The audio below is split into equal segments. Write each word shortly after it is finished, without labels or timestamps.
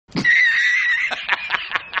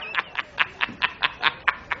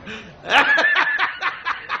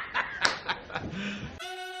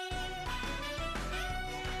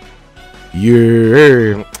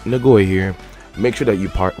Yeah, Negoy here. Make sure that you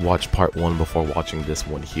watch part 1 before watching this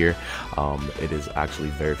one here. It is actually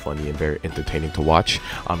very funny and very entertaining to watch.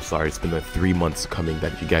 I'm sorry, it's been 3 months coming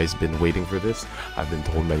that you guys been waiting for this. I've been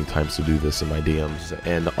told many times to do this in my DMs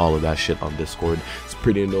and all of that shit on Discord. It's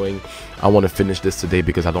pretty annoying. I want to finish this today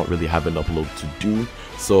because I don't really have an upload to do.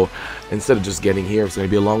 So instead of just getting here, it's going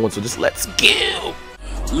to be a long one. So just let's go.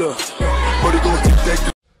 Look,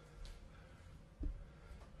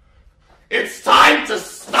 it's time to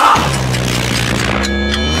stop!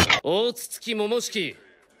 大筒桃式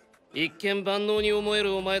一見万能に思え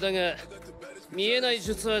るお前だが見えない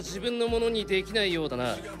術は自分のものにできないようだ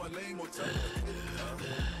な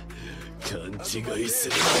勘違いす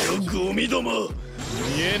るなよゴミども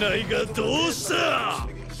見えないがどうした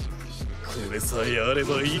これさえあれ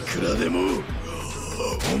ばいくらでも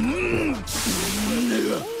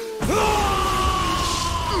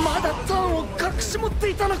まだターンを隠し持っ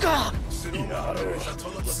ていたのかやろう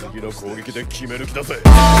次の攻撃で決める気だぜ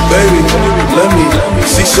Baby, let me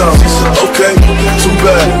see some. Okay, too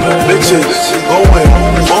bad. Bitches going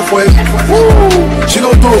both ways. Woo! She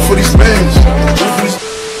gon' do it for these fans.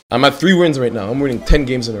 I'm at 3 wins right now. I'm winning 10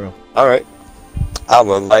 games in a row. Alright. I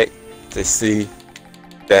would like to see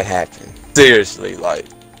that happen. Seriously, like.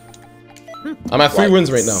 I'm at 3 wins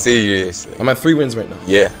right now. Seriously. I'm at 3 wins right now.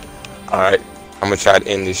 Yeah. Alright. I'm gonna try to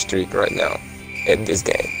end this streak right now at this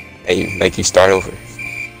game. And make you start over.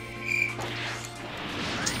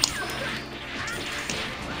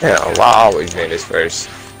 Yeah, why I always been this first?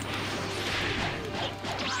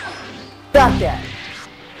 Stop that.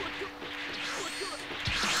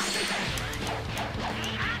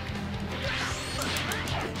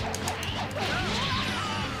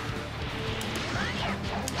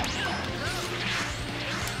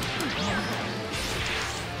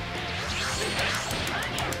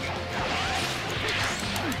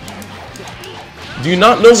 Do you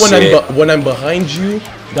not know when I'm behind you,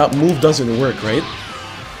 that move doesn't work, right?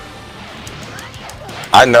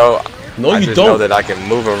 I know. No, I you just don't. know that I can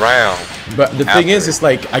move around. But the thing is, it's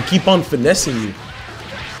like I keep on finessing you.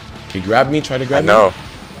 Okay, grab me. Try to grab me. I know.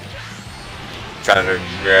 Trying to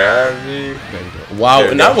grab me. There you go. Wow,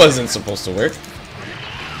 and that wasn't supposed to work.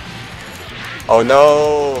 Oh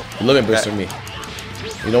no! Limit burst for me.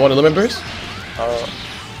 You don't want a limit burst? Thank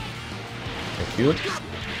you.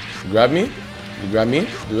 You grab me. You grab me.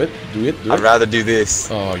 Do it. Do it. Do it. I'd rather do this.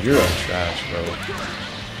 Oh, you're a trash, bro.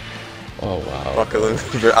 Oh wow. Fuck it,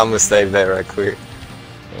 I'm gonna save that right quick.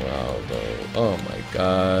 Wow, bro. Oh my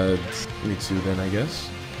god. Me too, then I guess.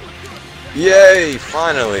 Yay!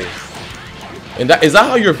 Finally. And is that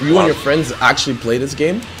how you and your friends actually play this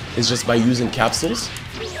game? Is just by using capsules?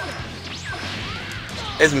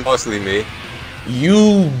 It's mostly me.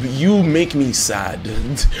 You make me sad.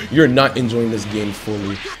 You're not enjoying this game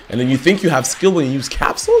fully, and then you think you have skill when you use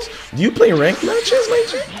capsules? Do you play ranked matches,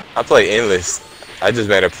 Nigel? I play endless. I just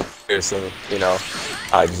made a player, so you know,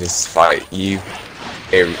 I just fight you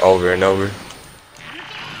over and over.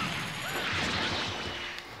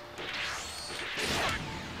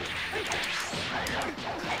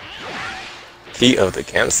 Key of the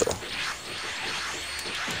cancel.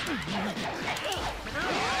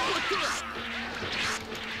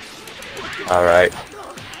 Alright.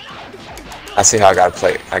 I see how I gotta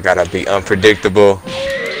play. I gotta be unpredictable.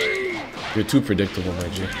 You're too predictable, my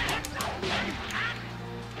G.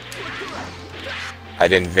 I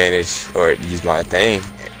didn't vanish or use my thing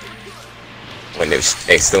when as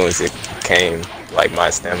soon as it came, like my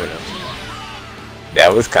stamina.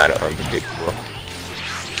 That was kind of unpredictable.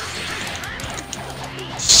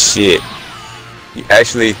 Shit. You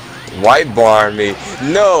actually white bar me.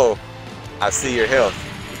 No! I see your health.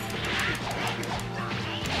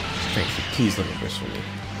 Thank you. Please let me burst for me.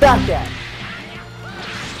 Stop that.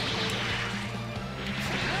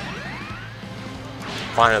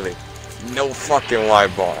 Finally. No fucking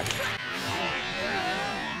white bar.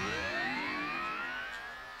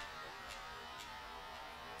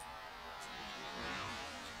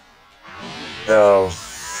 Oh,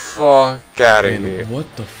 fuck out of here. What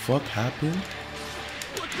the fuck happened?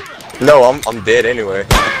 No, I'm dead anyway.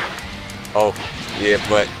 Oh, yeah,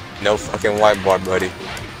 but no fucking white bar, buddy.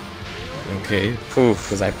 Okay,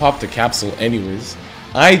 because I popped the capsule anyways.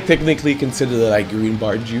 I technically consider that I green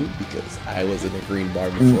barred you because I was in a green bar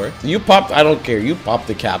before. You popped, I don't care, you popped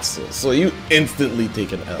the capsule, so you instantly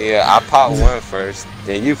take an L. Yeah, I popped one first,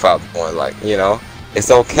 then you popped one, like, you know. It's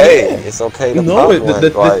okay. Yeah. It's okay to pop one. The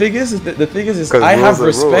thing is, I have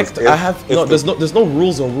respect. There's no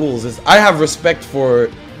rules on rules. I have respect for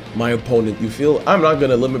my opponent. You feel? I'm not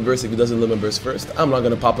gonna limit burst if he doesn't limit burst first. I'm not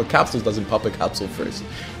gonna pop a capsule if he doesn't pop a capsule first,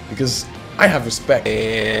 because I have respect.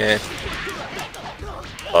 And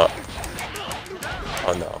oh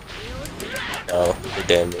no. No, the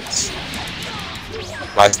damage.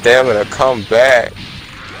 My stamina come back.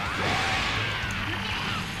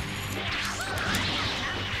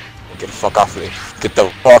 Get the fuck off me. Get the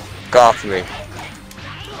fuck off me.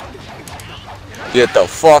 Get the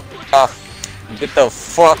fuck off. Get the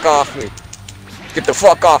fuck off me. Get the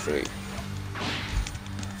fuck off me.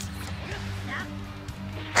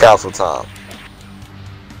 Council time.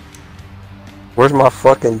 Where's my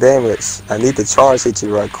fucking damage? I need to charge hit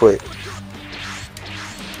you right quick.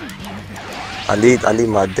 I need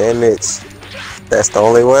my damage. That's the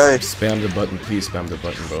only way. Spam the button, please spam the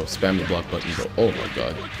button, bro. Spam the block button, bro. Oh my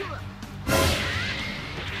god.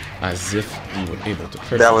 As if you were able to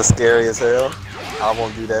hurt. That was scary as hell. I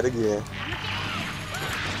won't do that again.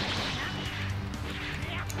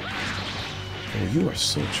 Oh, you are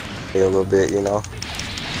so true. A little bit, you know.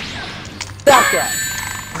 Stop that.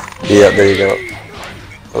 Yeah, there you go.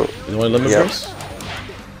 Oh, You want a lemon burst?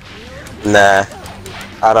 Nah,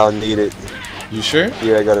 I don't need it. You sure?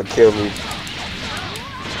 You ain't gonna kill me. You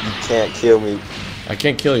can't kill me. I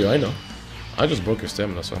can't kill you, I know. I just broke your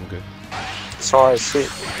stamina, so I'm good. Charge shit.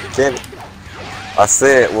 Damn it. I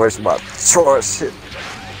said, where's my charge shit?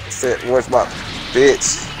 I said, where's my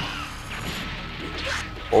bitch?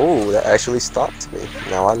 Oh, that actually stopped me.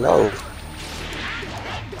 Now I know.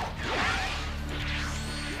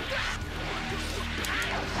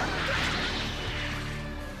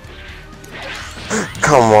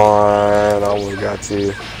 Come on, I would've got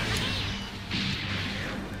you.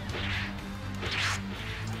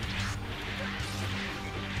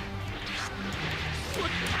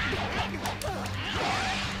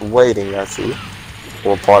 Waiting, I see.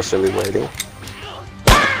 Or partially waiting.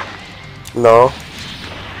 No.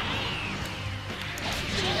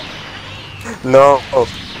 No.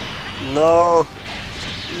 No.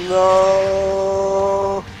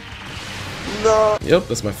 No. No. Yep,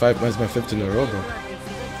 that's my fifth in a row, bro.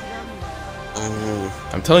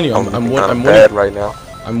 I'm telling you, I'm bad winning right now.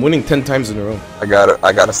 I'm winning 10 times in a row. I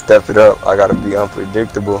gotta step it up. I gotta be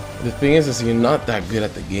unpredictable. The thing is you're not that good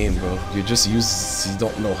at the game, bro. You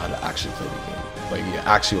don't know how to actually play the game. Like you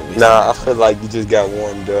actually always. Nah, I feel like you just got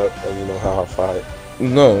warmed up and you know how I fight.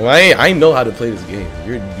 No, I know how to play this game.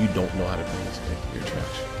 You don't know how to play this game. You're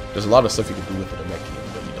trash. There's a lot of stuff you can do with it in that game,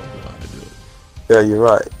 but you don't know how to do it. Yeah, you're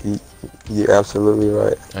right. You're absolutely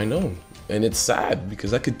right. I know, and it's sad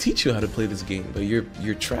because I could teach you how to play this game, but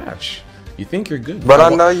you're trash. You think you're good, but I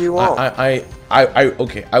know you won't.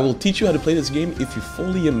 Okay, I will teach you how to play this game if you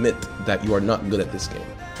fully admit that you are not good at this game.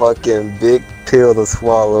 Fucking big pill to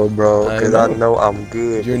swallow, bro. Because I know I'm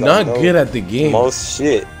good. You're not good at the game. Most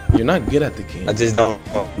shit. You're not good at the game. I just don't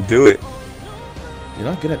do it. You're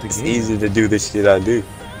not good at the game. It's easy to do the shit I do.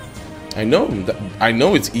 I know. I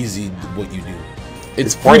know it's easy what you do.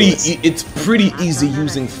 It's pretty easy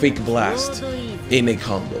using fake blast in a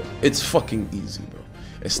combo. It's fucking easy, bro.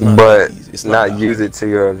 It's not but easy. It's not use it to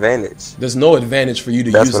your advantage. There's no advantage for you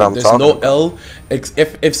to use it. There's no L.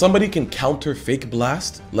 If somebody can counter fake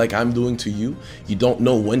blast like I'm doing to you, you don't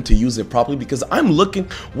know when to use it properly because I'm looking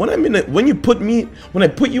when I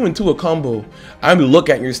put you into a combo, I look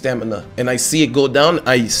at your stamina and I see it go down.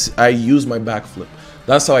 I use my backflip.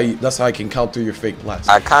 That's how I can counter your fake blast.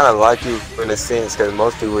 I kind of like you in a sense because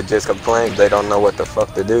most people just complain they don't know what the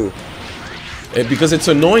fuck to do. Because it's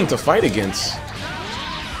annoying to fight against.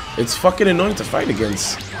 It's fucking annoying to fight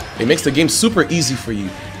against. It makes the game super easy for you.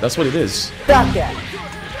 That's what it is. Stop that.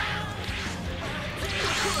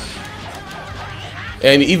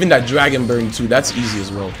 And even that Dragon Burn too, that's easy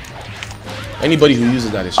as well. Anybody who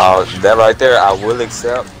uses that is trash. That right there, I will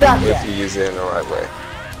accept if you use it in the right way.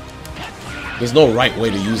 There's no right way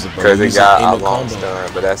to use it, bro. Because it got a long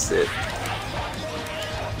stun, but that's it.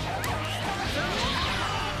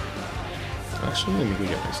 Actually, let me go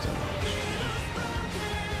get my stun.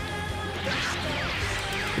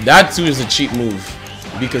 That too is a cheap move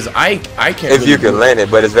because I can't. If you can land it,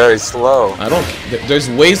 but it's very slow. I don't. There's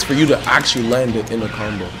ways for you to actually land it in a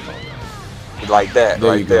combo. Like that, there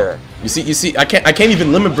right there. You see. I can't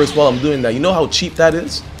even limit burst while I'm doing that. You know how cheap that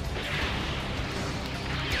is.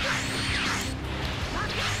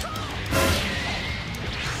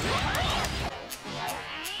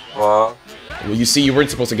 Well, you see, you weren't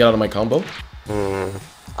supposed to get out of my combo.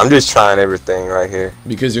 I'm just trying everything right here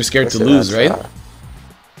because you're scared to lose, right?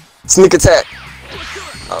 Sneak attack.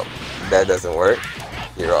 Oh, that doesn't work.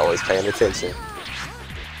 You're always paying attention.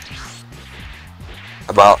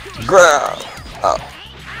 About ground. Oh,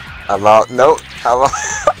 I'm out. Nope. I'm out.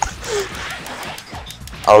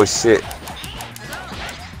 Oh shit.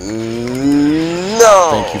 No.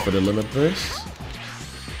 Thank you for the limit burst.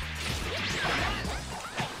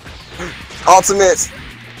 Ultimate.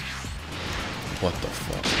 What the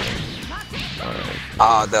fuck? Alright.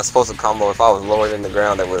 Ah, that's supposed to combo. If I was lower than the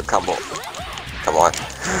ground, that would have combo. Come on.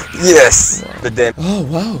 Yes. Wow. The damn. Oh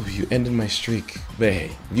wow, you ended my streak. But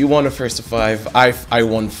hey, you won a first to 5. I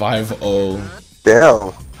won 5-0.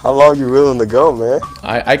 Damn. How long you willing to go, man?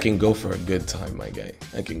 I can go for a good time, my guy.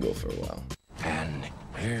 I can go for a while. And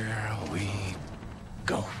here we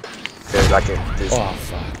go. Cause I can just Oh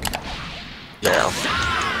fuck. down.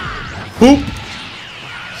 Boop.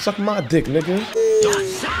 Suck my dick, nigga.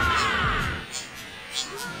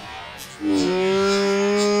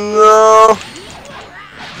 No.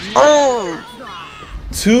 Oh.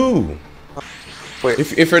 2. Wait.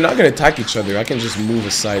 If we're not gonna attack each other, I can just move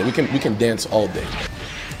aside. We can dance all day.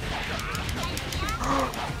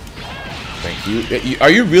 Thank you. Are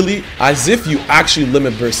you really? As if you actually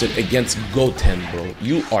limit bursted against Goten, bro.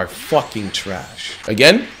 You are fucking trash.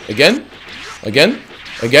 Again? Again? Again?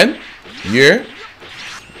 Again? Here.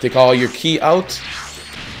 Take all your key out.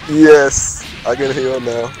 Yes. I can heal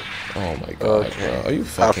now. Oh my god, Okay. bro. Are you I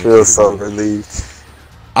fucking feel kidding so me? relieved.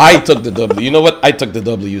 I took the W. You know what? I took the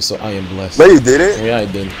W, so I am blessed. No, you didn't. Yeah, I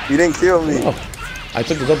did. You didn't kill me. No, I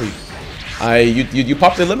took the W. You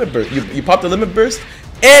popped the limit burst. You popped the limit burst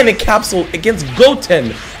and a capsule against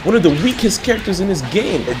Goten, one of the weakest characters in this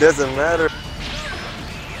game. It doesn't matter.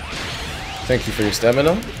 Thank you for your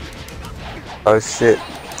stamina. Oh shit.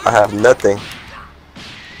 I have nothing.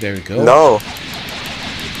 There we go. No.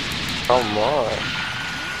 Come on.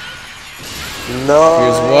 No.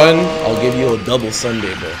 Here's one. I'll give you a double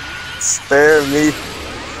Sunday, bro. Spare me.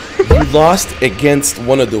 You lost against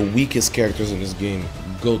one of the weakest characters in this game,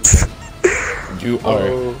 Goten. You are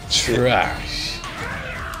Oh, shit. trash.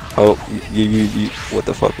 Oh, you. What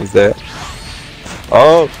the fuck was that?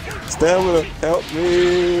 Oh, stamina, help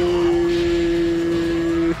me.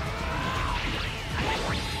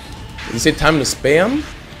 You say time to spam?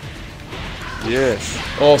 Yes.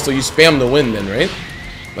 Oh, so you spam the win then, right?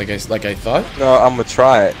 Like I thought. No, I'm gonna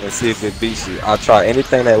try it and see if it beats you. I'll try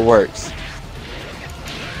anything that works.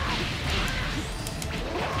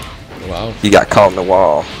 Wow. You got caught in the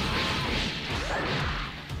wall.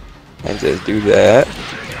 And just do that.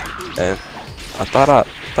 And I thought I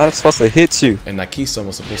was supposed to hit you. And Nakisa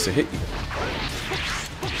was supposed to hit you.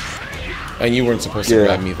 And you weren't supposed to Yeah.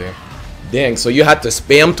 grab me there. Dang, so you had to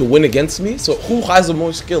spam to win against me? So who has the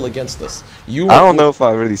most skill against us? You I don't know if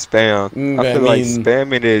I really spam. I I feel like mean-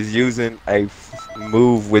 spamming is using a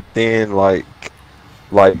move within like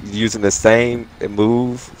using the same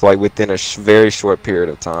move like within a very short period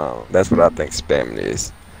of time. That's what I think spamming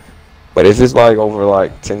is. But if it's like over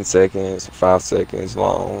like 10 seconds, 5 seconds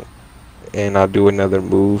long, and I do another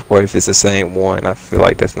move, or if it's the same one, I feel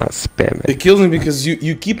like that's not spamming. It kills me because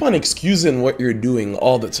you keep on excusing what you're doing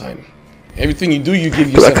all the time. Everything you do, you give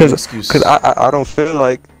yourself an excuse. Cause I don't feel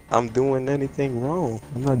like I'm doing anything wrong.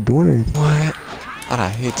 I'm not doing anything. What? How'd I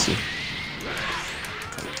hit you?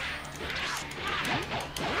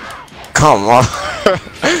 Come on.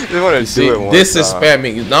 Just want to See, do it one this is time.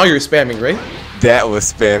 spamming. Now you're spamming, right? That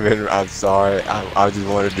was spamming. I'm sorry. I just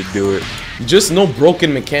wanted to do it. You just know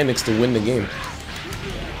broken mechanics to win the game.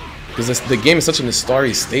 Because the game is such in a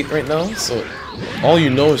starry state right now, so all you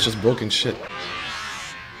know is just broken shit.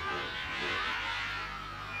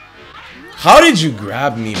 How did you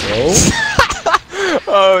grab me, bro?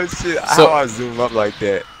 Oh shit! So- How I zoom up like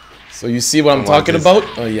that? So you see what I'm Come on, talking just- about?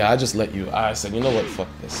 Oh yeah, I just let you. I said, you know what? Fuck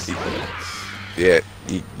this. Yeah,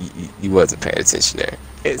 you wasn't paying attention there.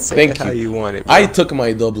 It's Thank how you. you want it. Bro. I took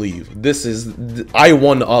my W. This is I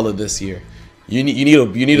won all of this here. You need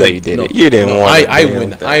No, you didn't. You didn't win a I damn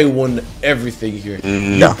win. thing. I won everything here.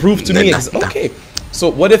 No. You proved to No, me. no, no. Okay. So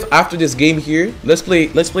what if after this game here, let's play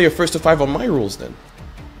a first to 5 on my rules then?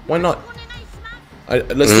 Why not?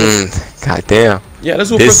 Let's do God damn. yeah, let's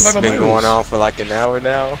do a This first to 5 has on my been rules. going on for like an hour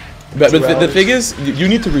now. But 2 the hours. thing is, you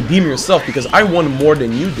need to redeem yourself because I won more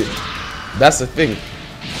than you did. That's the thing.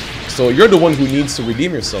 So you're the one who needs to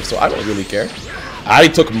redeem yourself. So I don't really care. I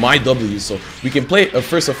took my W, so we can play a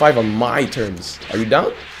first of 5 on my terms. Are you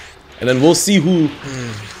down? And then we'll see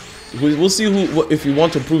we'll see if you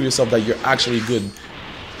want to prove yourself that you're actually good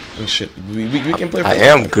and shit. We can play. I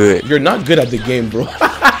am good. You're not good at the game, bro.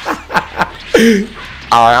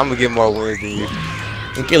 Alright, I'm gonna get more wins than you.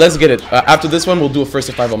 Okay, let's get it. After this one, we'll do a first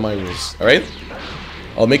to 5 on my rules. All right?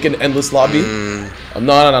 I'll make an endless lobby.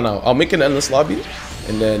 No. I'll make an endless lobby,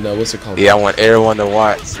 and then what's it called? Yeah, I want everyone to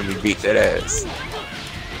watch when we beat that ass.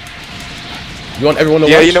 You want everyone to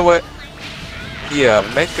Yeah, watch? you know what? Yeah,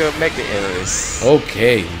 make it endless.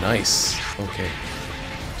 Okay, nice. Okay.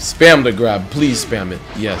 Spam the grab. Please spam it.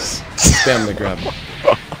 Yes. Spam the grab.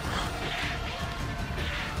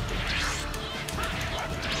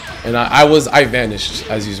 And I vanished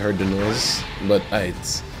as you heard the noise. But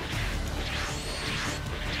it's...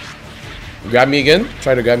 Grab me again?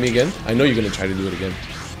 Try to grab me again? I know you're gonna try to do it again.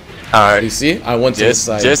 Alright. You see? I went to the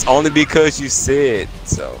side. Just only because you said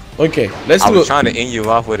so. Okay, let's do it. I was trying to end you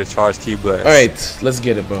off with a charge key blast. Alright, let's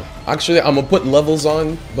get it, bro. Actually, I'm gonna put levels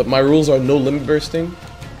on, but my rules are no limit bursting.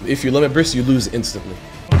 If you limit burst, you lose instantly.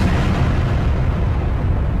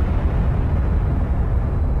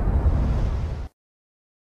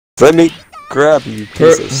 Let me grab you,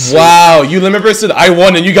 piece of shit. Wow, you limit bursted, I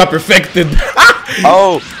won, and you got perfected.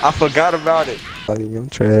 Oh, I forgot about it. I am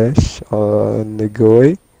trash.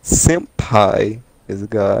 Negoy Senpai is a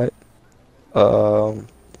god.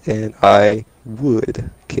 And I would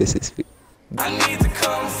kiss his feet. I need to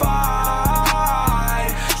come far.